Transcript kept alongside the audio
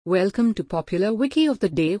Welcome to Popular Wiki of the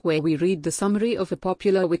Day, where we read the summary of a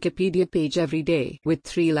popular Wikipedia page every day. With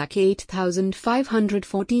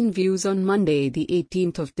 308,514 views on Monday, the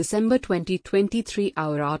 18th of December 2023,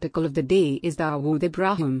 our article of the day is Dawood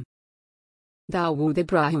Ibrahim. Dawood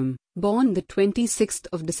Ibrahim, born the 26th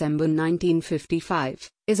of December 1955,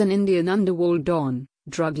 is an Indian underworld don,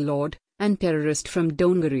 drug lord, and terrorist from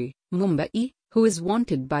Dongari, Mumbai, who is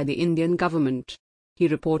wanted by the Indian government. He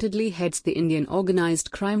reportedly heads the Indian organized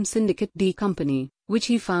crime syndicate D Company, which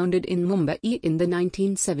he founded in Mumbai in the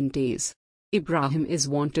 1970s. Ibrahim is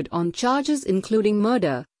wanted on charges including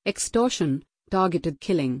murder, extortion, targeted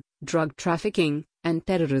killing, drug trafficking, and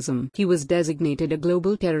terrorism. He was designated a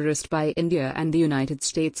global terrorist by India and the United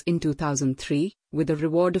States in 2003, with a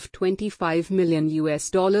reward of $25 million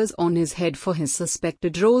on his head for his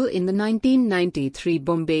suspected role in the 1993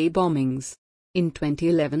 Bombay bombings. In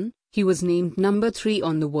 2011, he was named number 3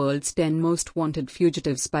 on the world's 10 most wanted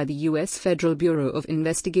fugitives by the U.S. Federal Bureau of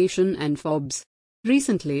Investigation and Forbes.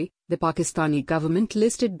 Recently, the Pakistani government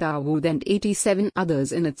listed Dawood and 87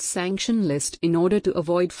 others in its sanction list in order to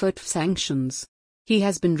avoid FATF sanctions. He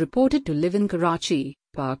has been reported to live in Karachi,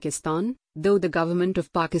 Pakistan, though the government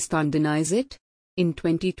of Pakistan denies it. In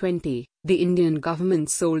 2020, the Indian government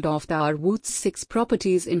sold off Dawood's 6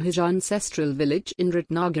 properties in his ancestral village in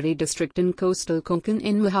Ratnagiri district in coastal Konkan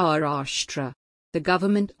in Maharashtra. The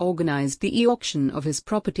government organized the e-auction of his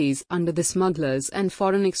properties under the Smugglers and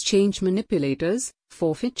Foreign Exchange Manipulators,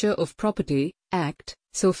 Forfeiture of Property, Act,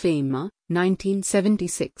 SOFAMA,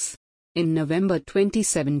 1976. In November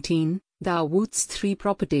 2017, Dawood's 3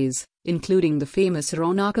 properties, including the famous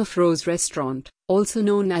Ronak Afroz restaurant, also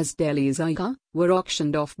known as Delhi's Ika, were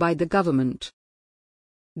auctioned off by the government.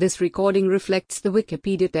 This recording reflects the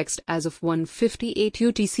Wikipedia text as of 1:58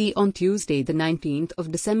 UTC on Tuesday the 19th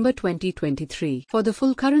of December 2023. For the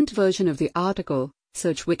full current version of the article,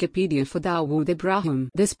 search Wikipedia for Dawood Ibrahim.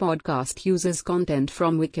 This podcast uses content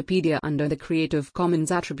from Wikipedia under the Creative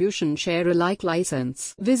Commons Attribution Share Alike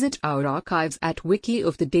license. Visit our archives at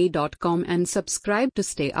wikioftheday.com and subscribe to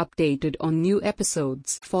stay updated on new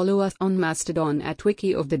episodes. Follow us on Mastodon at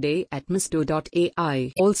wikioftheday at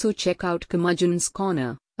misto.ai. Also check out Curmudgeon's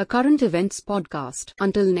Corner, a current events podcast.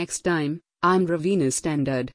 Until next time, I'm Ravina Standard.